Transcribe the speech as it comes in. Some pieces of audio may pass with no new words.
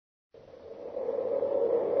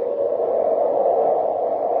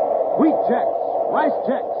Wheat Checks, Rice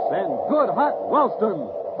Checks, and Good Hot Wellston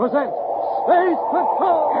present Space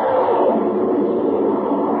Patrol!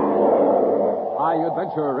 High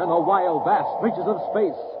adventure in the wild, vast reaches of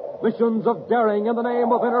space. Missions of daring in the name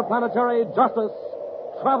of interplanetary justice.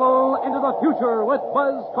 Travel into the future with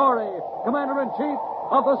Buzz Corey, Commander-in-Chief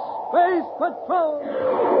of the Space Patrol!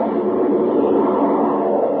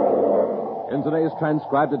 In today's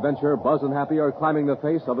transcribed adventure, Buzz and Happy are climbing the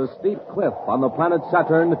face of a steep cliff on the planet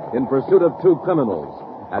Saturn in pursuit of two criminals.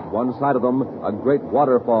 At one side of them, a great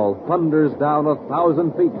waterfall thunders down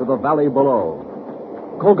 1,000 feet to the valley below.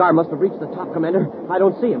 Colgar must have reached the top, Commander. I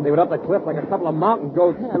don't see him. They went up the cliff like a couple of mountain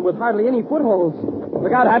goats, and with hardly any footholds.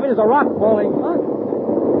 Look out, Happy, there's a rock falling. Huh?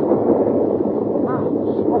 Wow,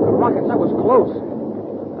 smoke and rockets, that was close.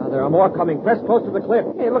 Now, there are more coming, pressed close to the cliff.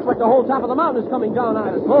 Hey, it looks like the whole top of the mountain is coming down on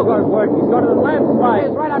us. Colgar's work. He's going to the landslide. Hey,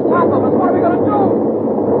 it's right on top of us. What are we going to do?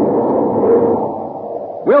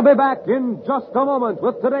 We'll be back in just a moment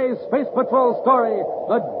with today's Space Patrol story,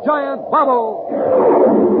 The Giant Bubble.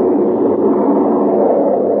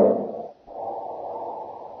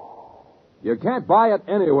 You can't buy it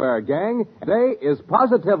anywhere, gang. Today is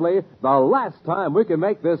positively the last time we can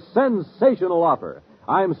make this sensational offer.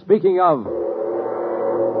 I'm speaking of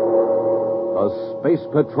the Space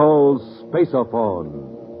Patrol Spaceophone.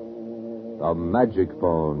 The magic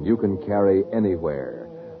phone you can carry anywhere.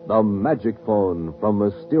 The magic phone from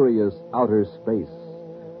mysterious outer space.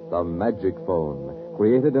 The magic phone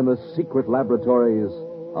created in the secret laboratories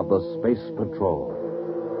of the Space Patrol.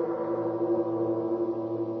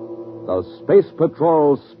 The Space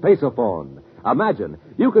Patrol Spaceophone. Imagine,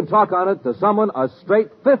 you can talk on it to someone a straight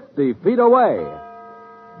 50 feet away.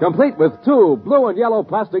 Complete with 2 blue and yellow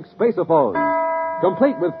plastic spaceophones.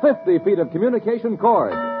 Complete with 50 feet of communication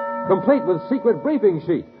cord. Complete with secret briefing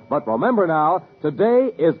sheet. But remember now, today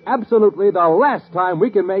is absolutely the last time we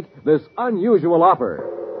can make this unusual offer.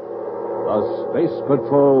 The Space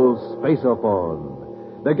Patrol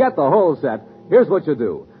Spaceophone. To get the whole set, here's what you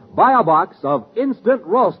do. Buy a box of Instant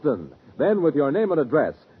Ralston. Then, with your name and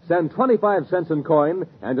address, send 25 cents in coin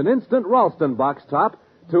and an Instant Ralston box top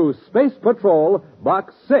to Space Patrol,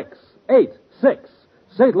 Box 686,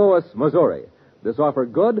 St. Louis, Missouri. This offer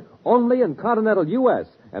good only in continental U.S.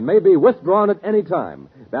 and may be withdrawn at any time.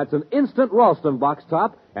 That's an Instant Ralston box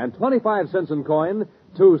top and 25 cents in coin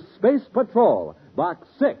to Space Patrol, Box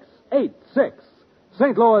 686,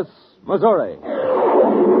 St. Louis, Missouri.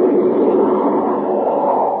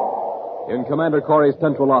 In Commander Corey's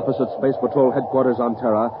central office at Space Patrol headquarters on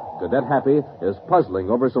Terra, Cadet Happy is puzzling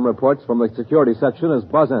over some reports from the security section as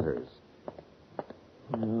Buzz enters.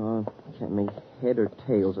 No, I can't make head or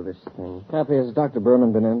tails of this thing. Happy, has Dr.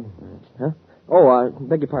 Berman been in? Huh? Oh,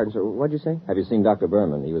 beg your pardon, sir. What'd you say? Have you seen Dr.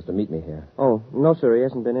 Berman? He was to meet me here. Oh, no, sir. He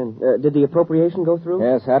hasn't been in. Did the appropriation go through?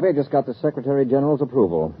 Yes, Happy. I just got the Secretary General's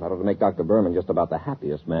approval. That'll make Dr. Berman just about the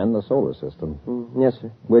happiest man in the solar system. Yes,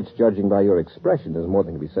 sir. Which, judging by your expression, is more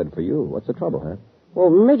than can be said for you. What's the trouble, huh? Well,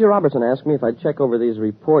 Major Robertson asked me if I'd check over these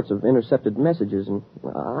reports of intercepted messages, and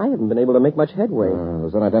I haven't been able to make much headway.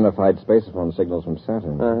 Those unidentified spaceophone signals from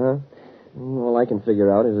Saturn. Uh-huh. All I can figure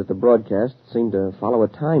out is that the broadcasts seem to follow a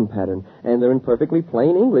time pattern, and they're in perfectly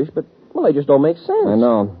plain English, but, well, they just don't make sense. I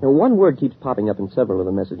know. Now, one word keeps popping up in several of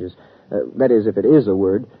the messages. That is, if it is a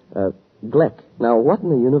word, Gleck. Now, what in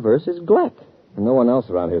the universe is Gleck? No one else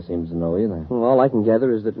around here seems to know either. Well, all I can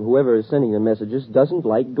gather is that whoever is sending the messages doesn't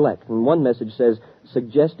like Gleck. And one message says,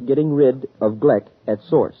 suggest getting rid of Gleck at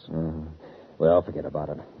source. Uh-huh. Well, forget about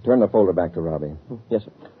it. Turn the folder back to Robbie. Yes,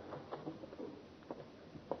 sir.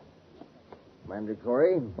 Commander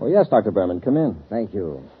Corey? Oh, yes, Dr. Berman. Come in. Thank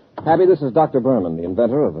you. Happy, this is Dr. Berman, the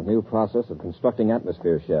inventor of a new process of constructing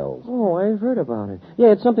atmosphere shells. Oh, I've heard about it.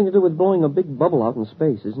 Yeah, it's something to do with blowing a big bubble out in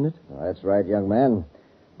space, isn't it? That's right, young man.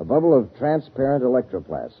 A bubble of transparent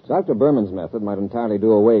electroplast. Dr. Berman's method might entirely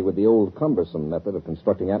do away with the old cumbersome method of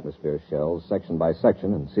constructing atmosphere shells section by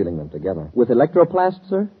section and sealing them together. With electroplast,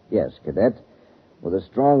 sir? Yes, Cadet. With a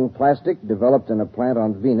strong plastic developed in a plant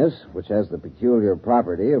on Venus, which has the peculiar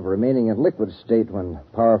property of remaining in liquid state when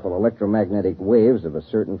powerful electromagnetic waves of a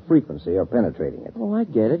certain frequency are penetrating it. Oh, I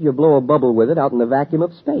get it. You blow a bubble with it out in the vacuum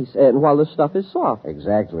of space, and while the stuff is soft.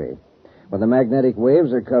 Exactly. When the magnetic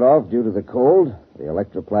waves are cut off due to the cold, the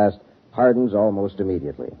electroplast hardens almost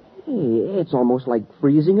immediately. Hey, it's almost like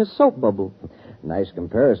freezing a soap bubble. Nice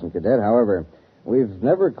comparison, Cadet. However, we've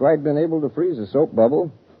never quite been able to freeze a soap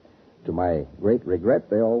bubble. To my great regret,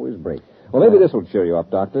 they always break. Well, maybe this will cheer you up,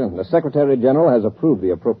 Doctor. The Secretary General has approved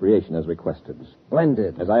the appropriation as requested.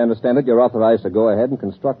 Splendid. As I understand it, you're authorized to go ahead and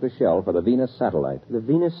construct a shell for the Venus satellite. The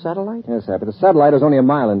Venus satellite? Yes, Happy. The satellite is only a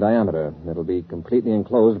mile in diameter. It'll be completely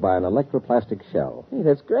enclosed by an electroplastic shell. Hey,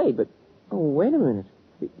 that's great, but... Oh, wait a minute.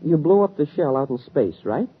 You blew up the shell out in space,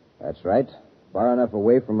 right? That's right. Far enough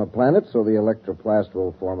away from a planet so the electroplast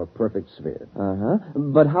will form a perfect sphere. Uh-huh.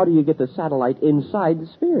 But how do you get the satellite inside the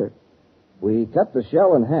sphere? We cut the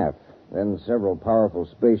shell in half. Then several powerful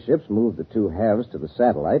spaceships move the two halves to the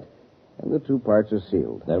satellite, and the two parts are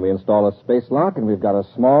sealed. Then we install a space lock, and we've got a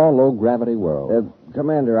small, low-gravity world.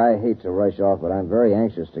 Commander, I hate to rush off, but I'm very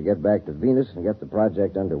anxious to get back to Venus and get the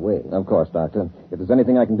project underway. Of course, Doctor. If there's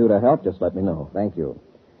anything I can do to help, just let me know. Thank you.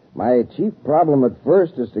 My chief problem at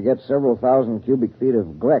first is to get several thousand cubic feet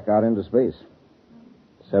of Gleck out into space.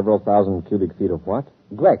 Several thousand cubic feet of what?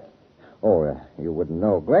 Gleck. Oh, you wouldn't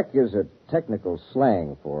know. Gleck is a technical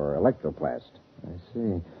slang for electroplast. I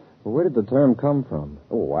see. Well, where did the term come from?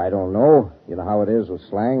 Oh, I don't know. You know how it is with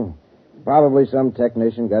slang. Probably some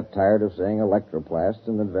technician got tired of saying electroplast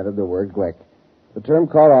and invented the word Gleck. The term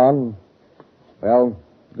caught on. Well,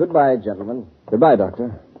 goodbye, gentlemen. Goodbye,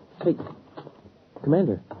 Doctor. Hey,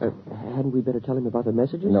 Commander, hadn't we better tell him about the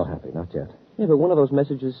messages? No, Happy, not yet. Yeah, but one of those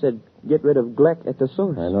messages said, get rid of Gleck at the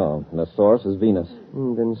source. I know. And the source is Venus.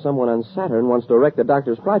 Then someone on Saturn wants to wreck the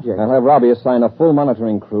doctor's project. I'll have Robbie assign a full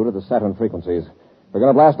monitoring crew to the Saturn frequencies. We're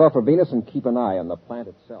going to blast off for Venus and keep an eye on the plant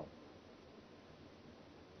itself.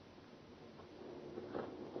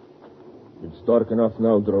 It's dark enough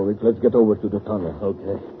now, Drovic. Let's get over to the tunnel.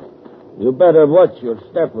 Okay. You better watch your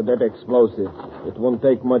step with that explosive. It won't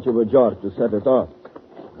take much of a jar to set it off.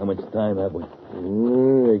 How much time have we?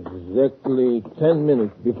 Exactly 10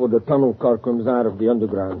 minutes before the tunnel car comes out of the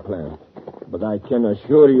underground plant. But I can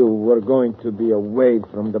assure you we're going to be away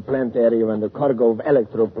from the plant area when the cargo of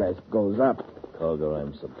electroplast goes up. Cargo,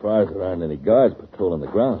 I'm surprised there aren't any guards patrolling the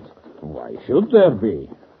ground. Why should there be?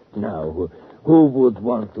 Now, who would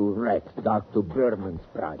want to wreck Dr. Berman's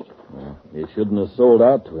project? You shouldn't have sold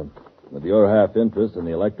out to him. With your half interest in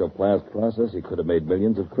the electroplast process, he could have made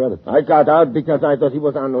millions of credits. I got out because I thought he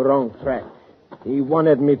was on the wrong track. He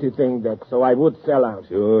wanted me to think that, so I would sell out.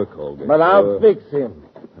 Sure, Colgan. But I'll fix him.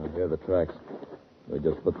 Here are the tracks. We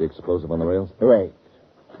just put the explosive on the rails? Wait.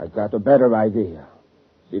 I got a better idea.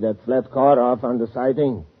 See that flat car off on the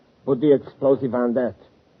siding? Put the explosive on that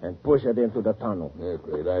and push it into the tunnel. Yeah,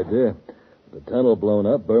 great idea. With the tunnel blown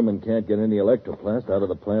up, Berman can't get any electroplast out of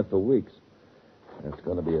the plant for weeks. It's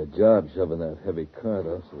going to be a job shoving that heavy car,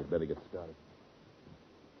 though, so we better get started.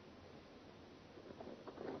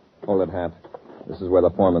 Hold it, Hap. This is where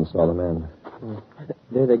the foreman saw the men.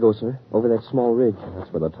 There they go, sir. Over that small ridge.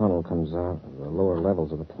 That's where the tunnel comes out, the lower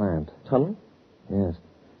levels of the plant. Tunnel? Yes.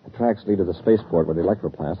 The tracks lead to the spaceport where the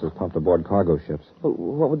electroplast is pumped aboard cargo ships. Well,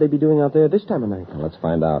 what would they be doing out there this time of night? Well, let's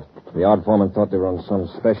find out. The odd foreman thought they were on some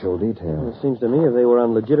special detail. Well, it seems to me if they were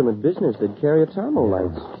on legitimate business, they'd carry a thermal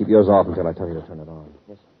lights. Keep yours off until I tell you to turn it on.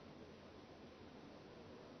 Yes.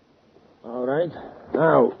 All right.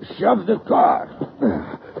 Now, shove the car.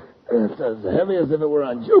 It's as heavy as if it were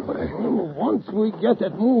on Jupiter. Once we get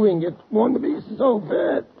it moving, it won't be so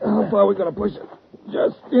bad. How far are we going to push it?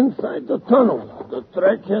 Just inside the tunnel. The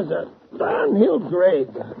track has a downhill grade.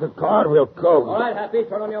 The car will cope. All right, Happy,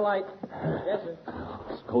 turn on your light. Yes, sir.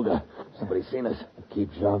 Skoda, somebody's seen us.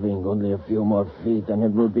 Keep shoving only a few more feet, and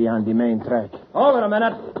it will be on the main track. Hold it a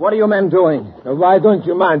minute. What are you men doing? Why don't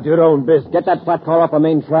you mind your own business? Get that flat car off the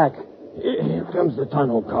main track. Here comes the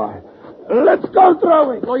tunnel car. Let's go,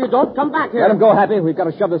 Throwing. No, you don't. Come back here. Let him go, Happy. We've got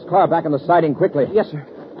to shove this car back on the siding quickly. Yes, sir.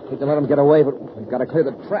 Hate to let him get away, but we've got to clear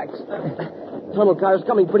the tracks. Tunnel car's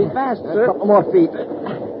coming pretty fast, sir. A couple more feet.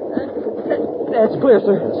 That's clear,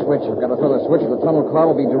 sir. The switch. We've got to throw the switch, or the tunnel car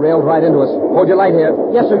will be derailed right into us. Hold your light here.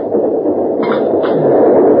 Yes, sir.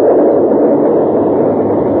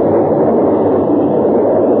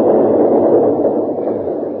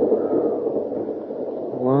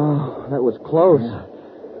 Wow, that was close.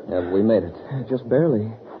 Yeah, we made it. Just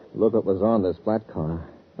barely. Look what was on this flat car.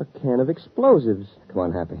 A can of explosives. Come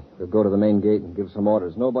on, Happy. We'll go to the main gate and give some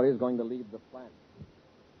orders. Nobody's going to leave the plant.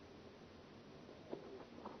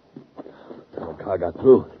 The car got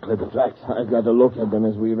through. Cleared the tracks. I got a look at them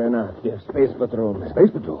as we ran out. They're space patrolmen.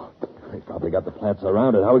 Space patrol? They probably got the plant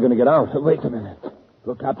surrounded. How are we going to get out? Wait a minute.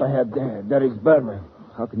 Look up ahead there. There is Berman.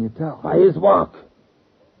 How can you tell? By his walk.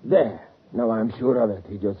 There. No, I'm sure of it.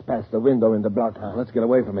 He just passed the window in the blockhouse. Let's get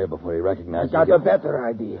away from here before he I recognizes got us. a better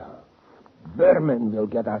idea. Berman will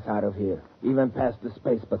get us out of here, even past the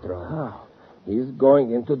space patrol. How? He's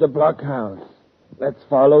going into the blockhouse. Let's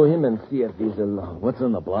follow him and see if he's alone. What's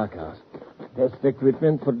in the blockhouse? Test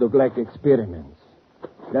equipment for the Black experiments.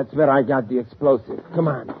 That's where I got the explosive. Come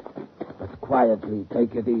on. But quietly,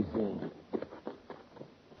 take it easy.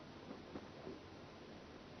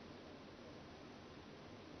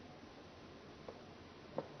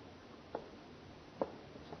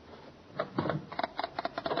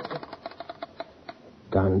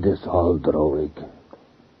 Gun this all, Drowick.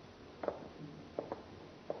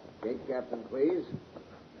 Gate captain, please.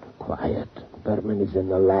 Quiet. Berman is in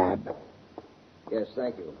the lab. Yes,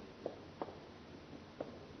 thank you.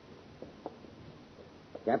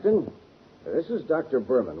 Captain, this is Dr.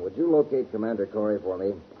 Berman. Would you locate Commander Corey for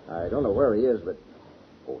me? I don't know where he is, but...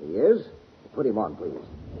 Oh, he is? Put him on, please.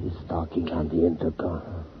 He's talking on the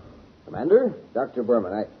intercom. Commander? Dr.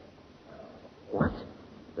 Berman, What?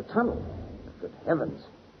 The tunnel. Good heavens.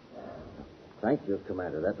 Thank you,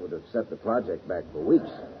 Commander. That would have set the project back for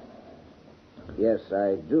weeks. Yes,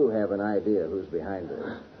 I do have an idea who's behind this.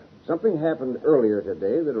 Something happened earlier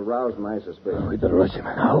today that aroused my suspicion. We better rush him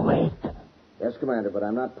now. Wait. Yes, Commander, but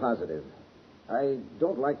I'm not positive. I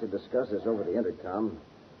don't like to discuss this over the intercom.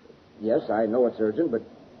 Yes, I know it's urgent, but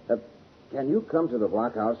can you come to the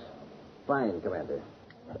blockhouse? Fine, Commander.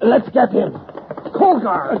 Let's get him.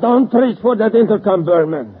 Colgar! Don't reach for that intercom,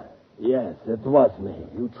 Berman. Yes, it was me.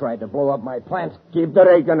 You tried to blow up my plants. Keep the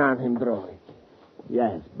ray gun on him, Droid.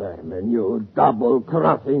 Yes, Berman, you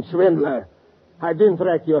double-crossing swindler. I didn't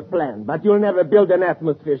wreck your plan, but you'll never build an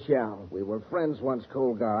atmosphere shell. We were friends once,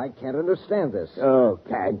 Colgar. I can't understand this. Oh,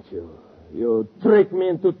 can't you? You tricked me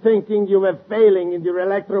into thinking you were failing in your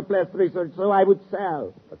electroplast research, so I would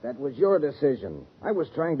sell. But that was your decision. I was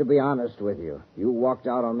trying to be honest with you. You walked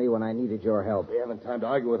out on me when I needed your help. We haven't time to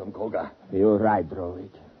argue with him, Colgar. You're right, Droid.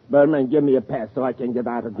 Berman, give me a pass so I can get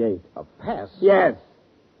out of gate. A pass? Yes.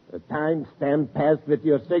 A time-stamped pass with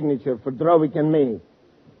your signature for Drowick and me.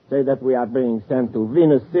 Say that we are being sent to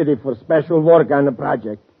Venus City for special work on the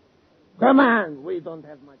project. Come on, we don't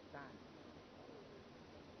have much time.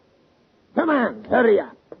 Come on, hurry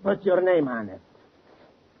up. Put your name on it.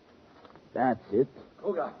 That's it.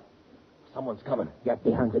 Colgar, someone's coming. Get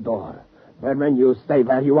behind the door. Berman, you stay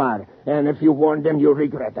where you are. And if you warn them, you'll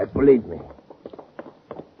regret it, believe me.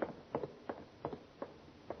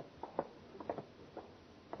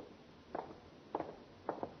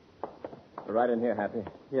 Right in here, Happy.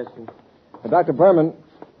 Yes, sir. Dr. Berman.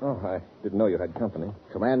 Oh, I didn't know you had company.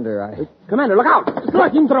 Commander, Commander, look out!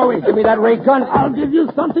 Let him throw it. Give me that ray gun. I'll give you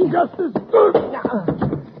something just as good.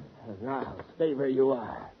 Now, stay where you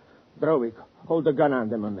are. Drowick, hold the gun on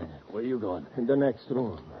them a minute. Where are you going? In the next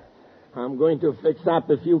room. I'm going to fix up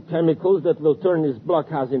a few chemicals that will turn this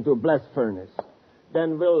blockhouse into a blast furnace.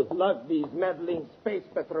 Then we'll lug these meddling space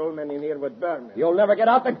patrolmen in here with Berman. You'll never get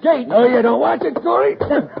out the gate. No, you don't. Watch it, Corey.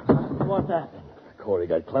 What happened? Corey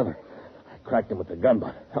got clever. I cracked him with the gun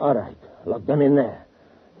butt. All right. Lock them in there.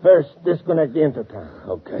 First, disconnect the intercom.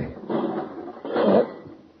 Okay.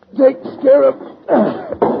 Takes care of...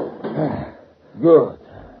 Good.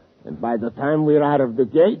 And by the time we're out of the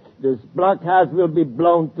gate, this blockhouse will be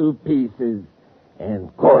blown to pieces.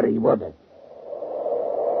 And Corey with it.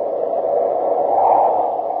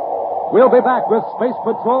 We'll be back with Space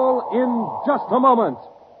Patrol in just a moment.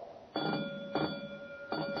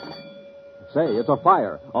 Say, it's a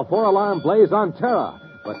fire. A 4-alarm blaze on Terra.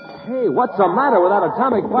 But, hey, what's the matter with that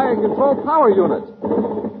atomic fire control power unit?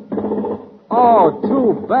 Oh,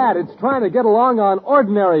 too bad. It's trying to get along on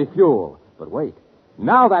ordinary fuel. But wait.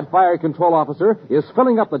 Now that fire control officer is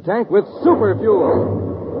filling up the tank with super fuel.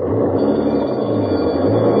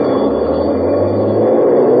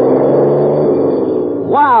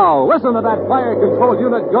 Wow! Listen to that fire control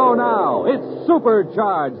unit go now. It's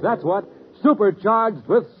supercharged. That's what. Supercharged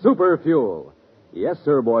with super fuel. Yes,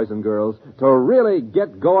 sir, boys and girls. To really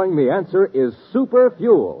get going, the answer is super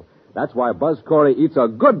fuel. That's why Buzz Corey eats a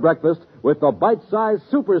good breakfast with the bite-sized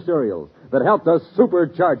super cereals that help to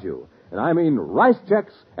supercharge you. And I mean Rice Chex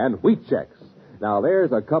and Wheat Chex. Now,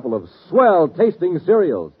 there's a couple of swell-tasting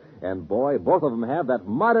cereals. And, boy, both of them have that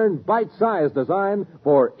modern bite-sized design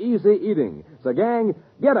for easy eating. So, gang,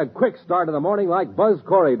 get a quick start in the morning like Buzz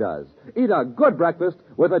Corey does. Eat a good breakfast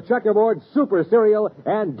with a checkerboard super cereal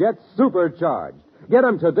and get supercharged. Get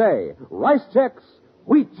them today. Rice Chex,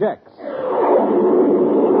 Wheat Chex.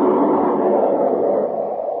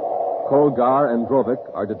 Colgar and Drowick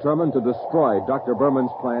are determined to destroy Dr.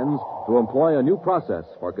 Berman's plans to employ a new process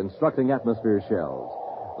for constructing atmosphere shells.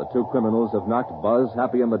 The two criminals have knocked Buzz,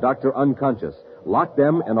 Happy, and the doctor unconscious, locked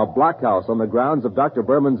them in a blockhouse on the grounds of Dr.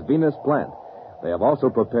 Berman's Venus plant. They have also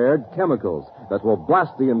prepared chemicals that will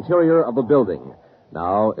blast the interior of the building.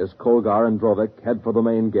 Now, as Colgar and Drowick head for the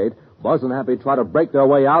main gate, Buzz and Happy try to break their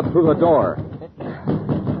way out through the door.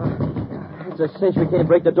 It's a cinch we can't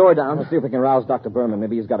break the door down. Let's see if we can rouse Dr. Berman.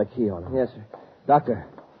 Maybe he's got a key on him. Yes, sir. Doctor.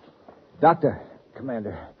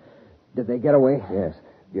 Commander, did they get away? Yes.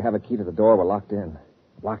 You have a key to the door. We're locked in.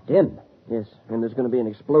 Locked in? Yes, and there's going to be an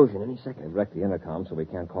explosion any second. They've wrecked the intercom, so we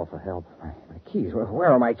can't call for help. My keys?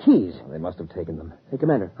 Where are my keys? They must have taken them. Hey,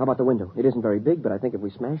 Commander, how about the window? It isn't very big, but I think if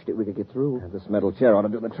we smashed it, we could get through. This metal chair ought to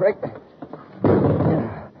do the trick.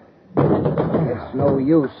 It's no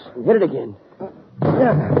use. Hit it again.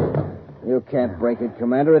 You can't break it,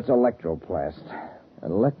 Commander. It's electroplast.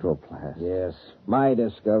 Electroplast? Yes, my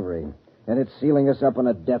discovery. And it's sealing us up in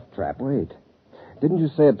a death trap. Wait. Didn't you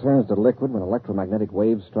say it turns to liquid when electromagnetic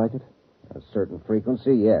waves strike it? A certain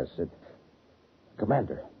frequency, yes.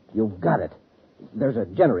 Commander, you've got it. There's a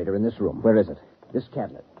generator in this room. Where is it? This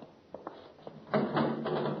cabinet.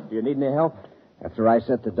 Do you need any help? After I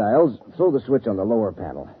set the dials, throw the switch on the lower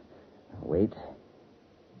panel. Wait.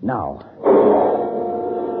 Now.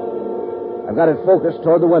 I've got it focused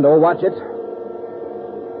toward the window. Watch it.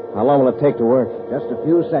 How long will it take to work? Just a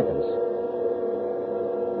few seconds.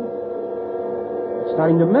 It's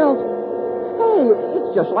starting to melt. Hey,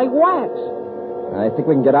 it's just like wax. I think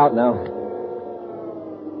we can get out now.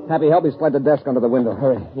 Happy, help me slide the desk under the window.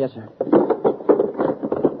 Hurry. Yes, sir.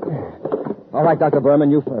 All right, Dr.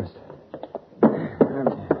 Berman, you first.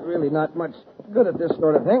 I'm really not much good at this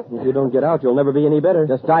sort of thing. If you don't get out, you'll never be any better.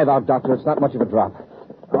 Just dive out, Doctor. It's not much of a drop.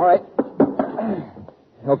 All right.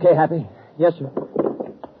 Okay, Happy? Yes, sir.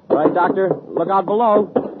 All right, Doctor. Look out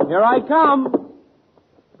below. Here I come.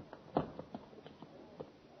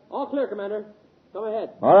 All clear, Commander. Come ahead.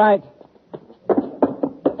 All right.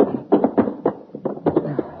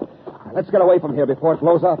 Let's get away from here before it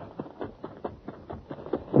blows up.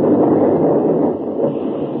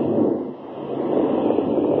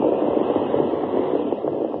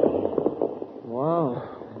 Wow.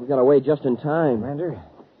 We got away just in time. Commander,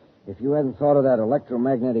 if you hadn't thought of that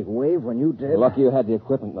electromagnetic wave when you did... You're lucky you had the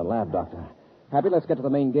equipment in the lab, Doctor. Happy, let's get to the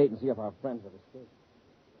main gate and see if our friends have escaped.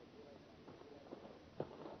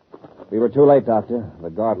 We were too late, Doctor. The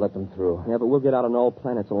guard let them through. Yeah, but we'll get out on all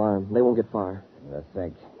planets' alarm. They won't get far. I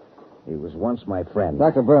think. He was once my friend.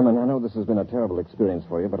 Dr. Berman, I know this has been a terrible experience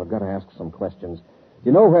for you, but I've got to ask some questions. Do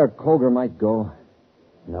you know where Colger might go?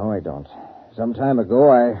 No, I don't. Some time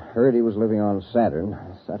ago, I heard he was living on Saturn.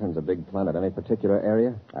 Saturn's a big planet. Any particular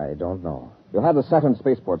area? I don't know. You'll have the Saturn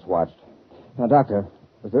spaceports watched. Now, Doctor,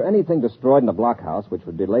 is there anything destroyed in the blockhouse which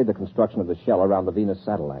would delay the construction of the shell around the Venus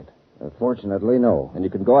satellite? Fortunately, no. And you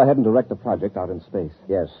can go ahead and direct the project out in space.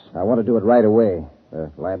 Yes, I want to do it right away.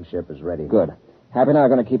 The lab ship is ready. Good. Happy and I are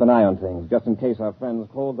going to keep an eye on things, just in case our friends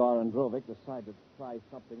Kolgar and Drovik decide to try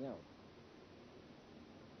something else.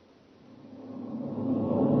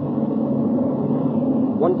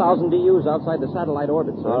 1,000 DUs outside the satellite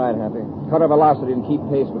orbit, sir. All right, Happy. Cut our velocity and keep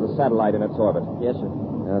pace with the satellite in its orbit. Yes, sir.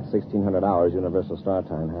 That's 1,600 hours Universal Star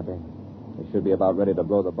Time, Happy. We should be about ready to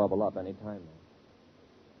blow the bubble up any time now.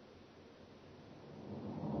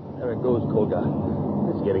 There it goes, Kolga.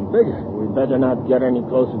 It's getting bigger. We better not get any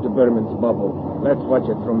closer to Berman's bubble. Let's watch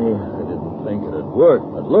it from here. I didn't think it'd work,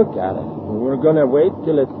 but look at it. We're going to wait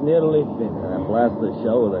till it's nearly finished. Blast the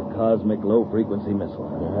shell with a cosmic low-frequency missile.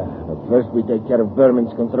 Yeah, but first we take care of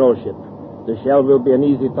Berman's control ship. The shell will be an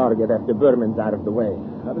easy target after Berman's out of the way.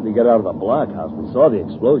 How did he get out of the blockhouse? We saw the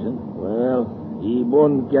explosion. Well, he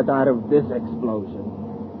won't get out of this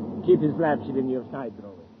explosion. Keep his lab ship in your side,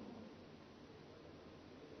 Drover.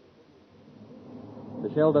 The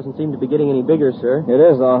shell doesn't seem to be getting any bigger, sir. It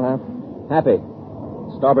is, though, Happy.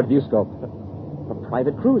 Starboard view scope. A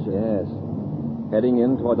private cruiser. Yes. Heading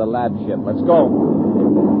in toward the lab ship. Let's go.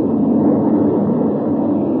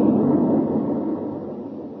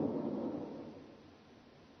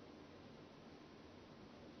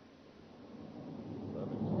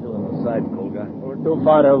 Still in the side, Kolga. We're too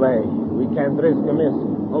far away. We can't risk a miss.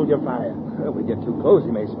 Hold your fire. If we get too close,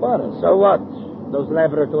 he may spot us. So what? Those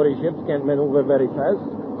laboratory ships can't maneuver very fast.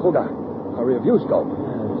 Kolga, hurry a view scope.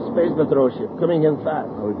 Space patrol ship coming in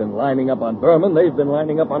fast. We've been lining up on Berman. They've been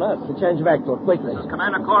lining up on us. Change vector, quickly. This is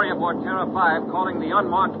Commander Corey aboard Terra 5 calling the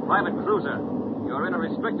unmarked private cruiser. You're in a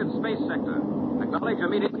restricted space sector. Acknowledge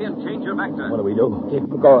immediately and change your vector. What do we do?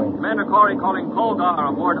 Keep going. Commander Corey calling Kolgar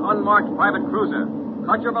aboard unmarked private cruiser.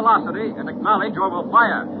 Cut your velocity and acknowledge or we'll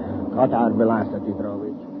fire. Cut our velocity,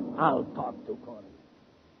 Drovich. I'll talk to Corey.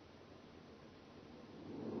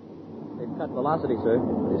 They've cut velocity, sir.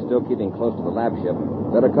 They're still keeping close to the lab ship.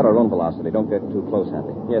 Better cut our own velocity. Don't get too close,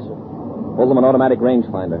 Happy. Yes, sir. Hold them an automatic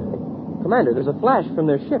rangefinder. Commander, there's a flash from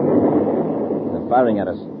their ship. They're firing at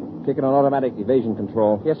us. Kick it on automatic evasion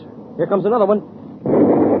control. Yes, sir. Here comes another one.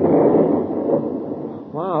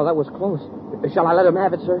 Wow, that was close. Shall I let him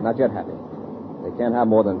have it, sir? Not yet, Happy. They can't have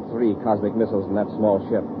more than 3 cosmic missiles in that small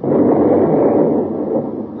ship.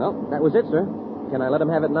 Well, that was it, sir. Can I let them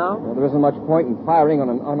have it now? Well, there isn't much point in firing on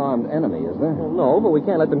an unarmed enemy, is there? Well, no, but we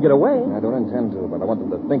can't let them get away. I don't intend to, but I want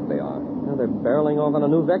them to think they are. Well, they're barreling off on a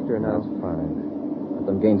new vector now. That's fine.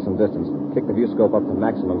 Let them gain some distance. Kick the viewscope up to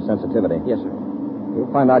maximum sensitivity. Yes, sir.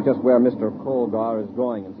 We'll find out just where Mr. Colgar is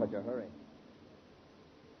going in such a hurry.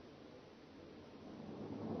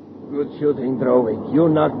 Good shooting, Drovik. You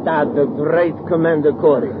knocked out the great Commander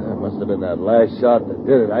Corey. That must have been that last shot that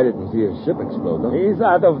did it. I didn't see his ship explode, though. He's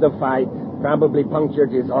out of the fight. Probably punctured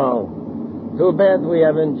his hull. Too bad we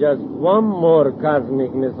haven't just one more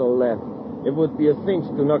cosmic missile left. It would be a cinch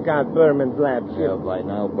to knock out Berman's lab ship. Yeah, by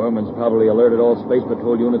now, Berman's probably alerted all Space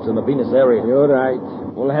Patrol units in the Venus area. You're right.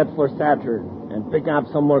 We'll head for Saturn and pick up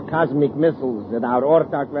some more cosmic missiles at our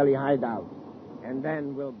Ortak Valley hideout. And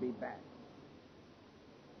then we'll be back.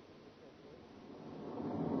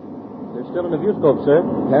 They're still in the viewscope, sir.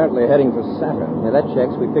 Apparently heading for Saturn. Yeah, that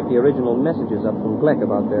checks. We picked the original messages up from Gleck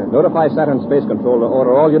about there. Notify Saturn Space Control to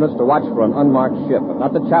order all units to watch for an unmarked ship, but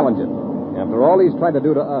not to challenge it. After all he's tried to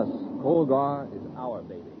do to us, Colgar is our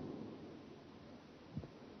baby.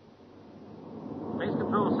 Space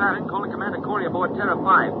Control Saturn calling Commander Corey aboard Terra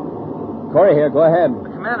 5. Corey here, go ahead.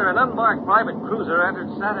 The commander, an unmarked private cruiser,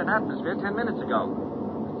 entered Saturn atmosphere 10 minutes ago.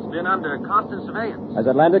 It's been under constant surveillance.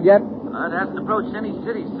 Has it landed yet? It hasn't approached any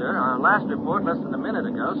city, sir. Our last report, less than a minute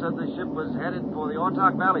ago, said the ship was headed for the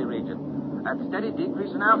Ortak Valley region at steady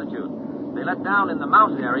decrease in altitude. They let down in the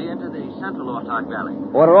mountain area into the central Ortak Valley.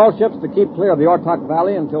 Order all ships to keep clear of the Ortak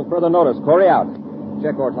Valley until further notice. Corey out.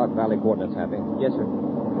 Check Ortak Valley coordinates, Happy. Yes, sir.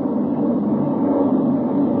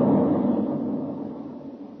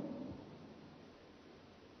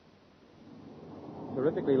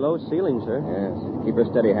 Terrifically low ceiling, sir. Yes. Keep her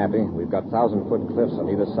steady, Happy. We've got 1,000-foot cliffs on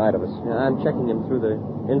either side of us. Yeah, I'm checking them through the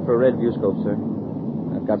infrared viewscope, sir.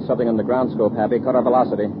 I've got something on the ground scope, Happy. Cut our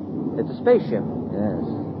velocity. It's a spaceship. Yes.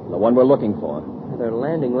 The one we're looking for. Their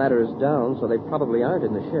landing ladder is down, so they probably aren't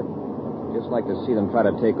in the ship. Just like to see them try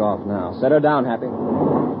to take off now. Set her down, Happy.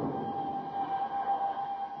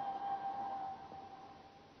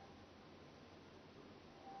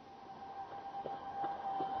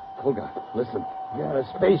 Colgar, listen. Yeah, a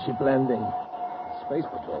spaceship landing. Space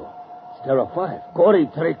Patrol. It's Terra 5. Corey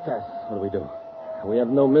tricked us. What do we do? We have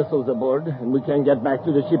no missiles aboard, and we can't get back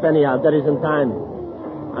to the ship anyhow. There isn't time.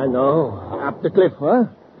 I know. Up the cliff, huh?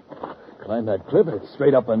 Climb that cliff, and it's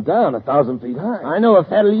straight up and down, 1,000 feet high. I know a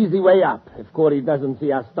fairly easy way up. If Corey doesn't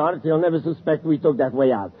see us start, he'll never suspect we took that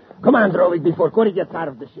way out. Come on, Drovik, before Corey gets out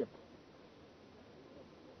of the ship.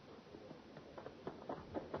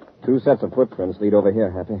 2 sets of footprints lead over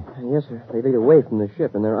here, Happy. Yes, sir. They lead away from the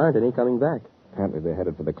ship, and there aren't any coming back. Apparently they're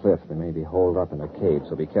headed for the cliff. They may be holed up in a cave,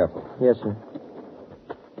 so be careful. Yes, sir.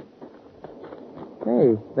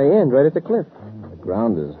 Hey, they end right at the cliff. The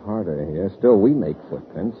ground is harder here. Still, we make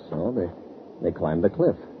footprints, so they climb the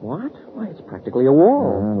cliff. What? Why, it's practically a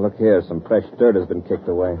wall. Look here. Some fresh dirt has been kicked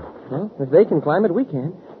away. Well, if they can climb it, we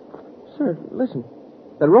can. Sir, listen.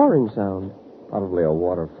 That roaring sound. Probably a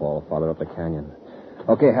waterfall farther up the canyon.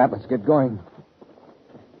 Okay, Hap, let's get going.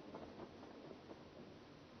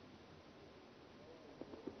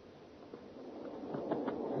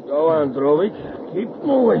 Go on, Drovik. Keep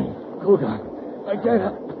moving. Colgar, I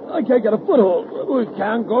can't get a foothold. We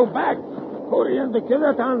can't go back. Corey and the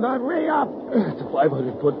killer found our way up. It's a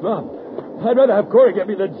 500-foot drop. I'd rather have Corey get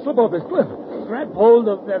me than slip off this cliff. Grab hold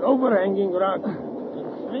of that overhanging rock and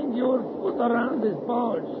swing your foot around this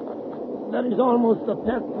bulge. That is almost a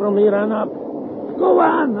pet from here on up. Go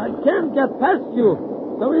on. I can't get past you.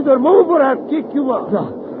 So either move or I'll kick you off.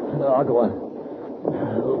 No, I'll go on.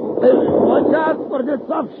 Watch out for that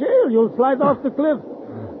soft shale. You'll slide off the cliff.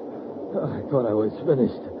 I thought I was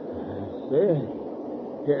finished. See?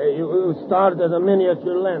 Yeah, you start at a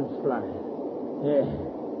miniature lens fly.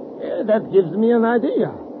 Yeah, that gives me an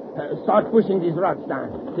idea. Start pushing these rocks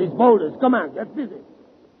down. These boulders. Come on, get busy.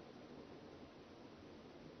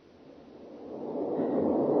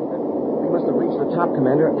 They must have reached the top,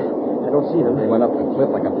 Commander. I don't see them. They went up the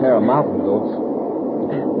cliff like a pair of mountain goats.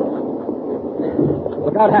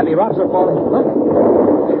 Look out, Happy. Rocks are falling. Look.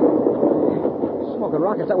 Smoking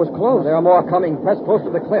rockets. That was close. There are more coming. Press close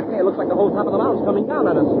to the cliff. Hey, it looks like the whole top of the mountain's coming down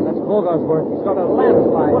on us. That's Colgar's work. He started a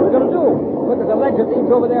landslide. What are we going to do? Look at the ledge that leads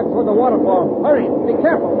over there toward the waterfall. Hurry. Be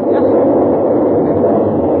careful. Yes, sir.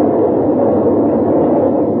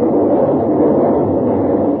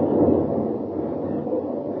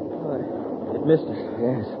 It missed us.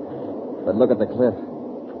 Yes. But look at the cliff.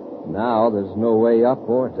 Now there's no way up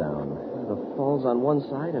or down. The fall's on one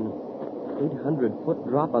side and 800-foot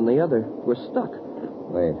drop on the other. We're stuck.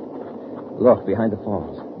 Wait. Look, behind the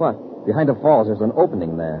falls. What? Behind the falls, there's an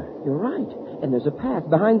opening there. You're right. And there's a path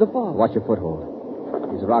behind the falls. Watch your foothold.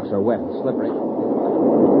 These rocks are wet and slippery.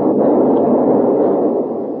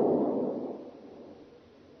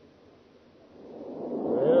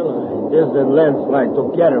 Well, I guess that landslide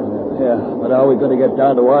took care of them. Yeah, but how are we going to get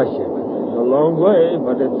down to our ship? It's a long way,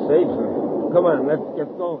 but it's safer. Come on, let's get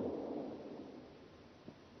going.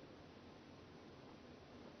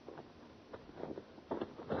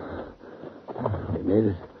 We made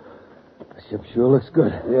it. The ship sure looks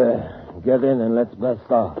good. Yeah, get in and let's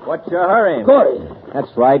blast off. What's your hurry? Corey!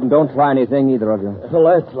 That's right, and don't try anything, either of you. The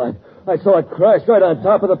landslide. I saw it crash right on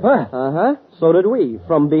top of the path. Uh-huh. So did we,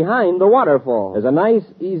 from behind the waterfall. There's a nice,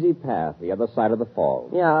 easy path the other side of the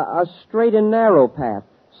falls. Yeah, a straight and narrow path.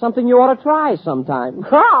 Something you ought to try sometime. An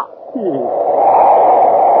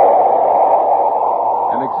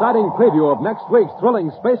exciting preview of next week's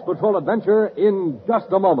thrilling Space Patrol adventure in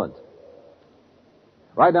just a moment.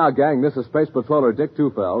 Right now, gang, this is Space Patroller Dick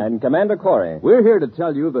Tufeld. And Commander Corey. We're here to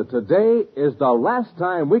tell you that today is the last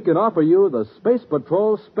time we can offer you the Space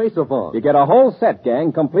Patrol Spaceophone. You get a whole set,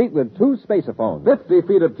 gang, complete with 2 spacephones. 50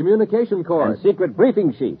 feet of communication cords. And secret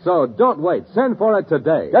briefing sheets. So don't wait. Send for it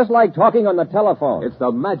today. Just like talking on the telephone. It's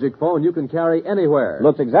the magic phone you can carry anywhere.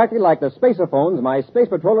 Looks exactly like the spacephones my space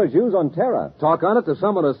patrollers use on Terra. Talk on it to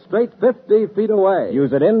someone a straight 50 feet away.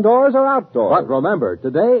 Use it indoors or outdoors. But remember,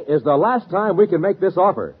 today is the last time we can make this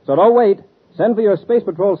offer. So don't wait. Send for your Space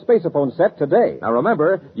Patrol spaceophone set today. Now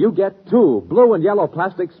remember, you get 2 blue and yellow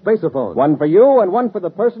plastic spaceophones. One for you and one for the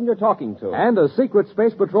person you're talking to. And a secret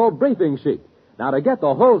Space Patrol briefing sheet. Now to get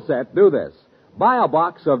the whole set, do this. Buy a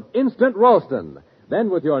box of Instant Ralston. Then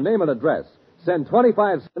with your name and address, send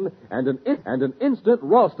 25 cents and an Instant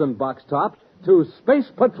Ralston box top to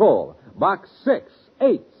Space Patrol, Box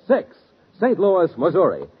 686, St. Louis,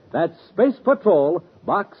 Missouri. That's Space Patrol,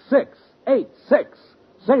 Box 686,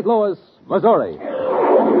 St. Louis, Missouri.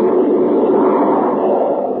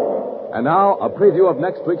 And now, a preview of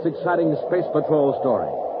next week's exciting Space Patrol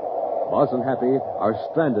story. Buzz and Happy are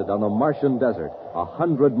stranded on the Martian desert,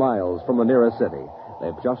 100 miles from the nearest city.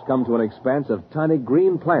 They've just come to an expanse of tiny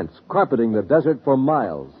green plants carpeting the desert for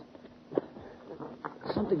miles.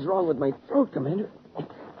 Something's wrong with my throat, Commander. It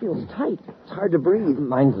feels tight. It's hard to breathe.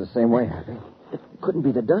 Mine's the same way, Happy. It couldn't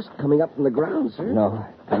be the dust coming up from the ground, sir. No,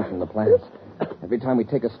 it comes from the plants. Every time we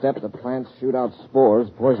take a step, the plants shoot out spores,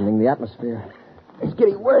 poisoning the atmosphere. It's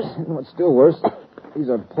getting worse. And what's still worse, these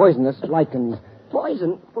are poisonous lichens.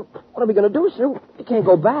 Poison? What are we going to do, sir? We can't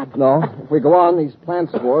go back. No, if we go on, these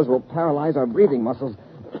plant spores will paralyze our breathing muscles.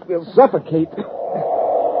 We'll suffocate. Be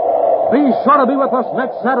sure to be with us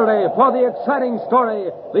next Saturday for the exciting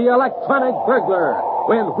story, The Electronic Burglar,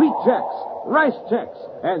 when wheat checks, rice checks,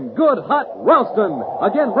 and good hot Ralston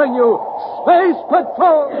again bring you Space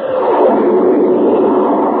Patrol!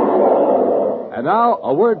 And now,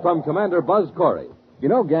 a word from Commander Buzz Corey. You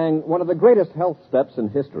know, gang, one of the greatest health steps in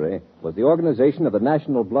history was the organization of the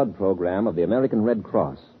National Blood Program of the American Red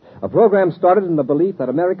Cross. A program started in the belief that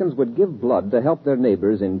Americans would give blood to help their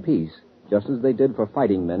neighbors in peace, just as they did for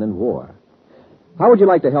fighting men in war. How would you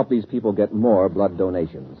like to help these people get more blood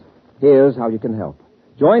donations? Here's how you can help.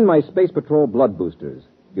 Join my Space Patrol Blood Boosters.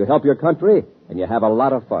 You help your country, and you have a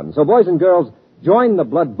lot of fun. So, boys and girls, join the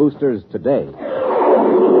Blood Boosters today.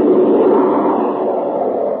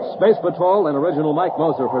 Space Patrol, an original Mike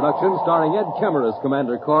Moser production starring Ed Kemmer as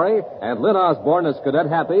Commander Corey and Lynn Osborne as Cadet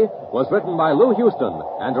Happy, was written by Lou Houston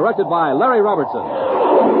and directed by Larry Robertson.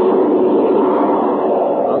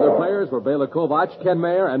 Other players were Bela Kovac, Ken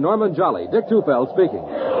Mayer, and Norman Jolly. Dick Tufeld speaking.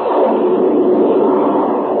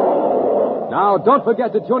 Now, don't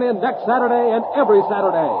forget to tune in next Saturday and every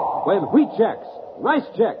Saturday when wheat checks, rice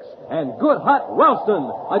checks, and good hot Ralston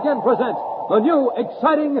again present the new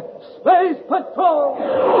exciting Space Patrol.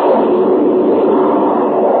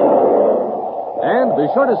 And be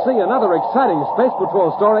sure to see another exciting Space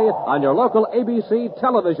Patrol story on your local ABC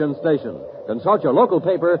television station. Consult your local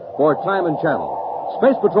paper for time and channel.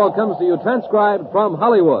 Space Patrol comes to you transcribed from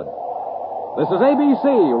Hollywood. This is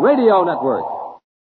ABC Radio Network.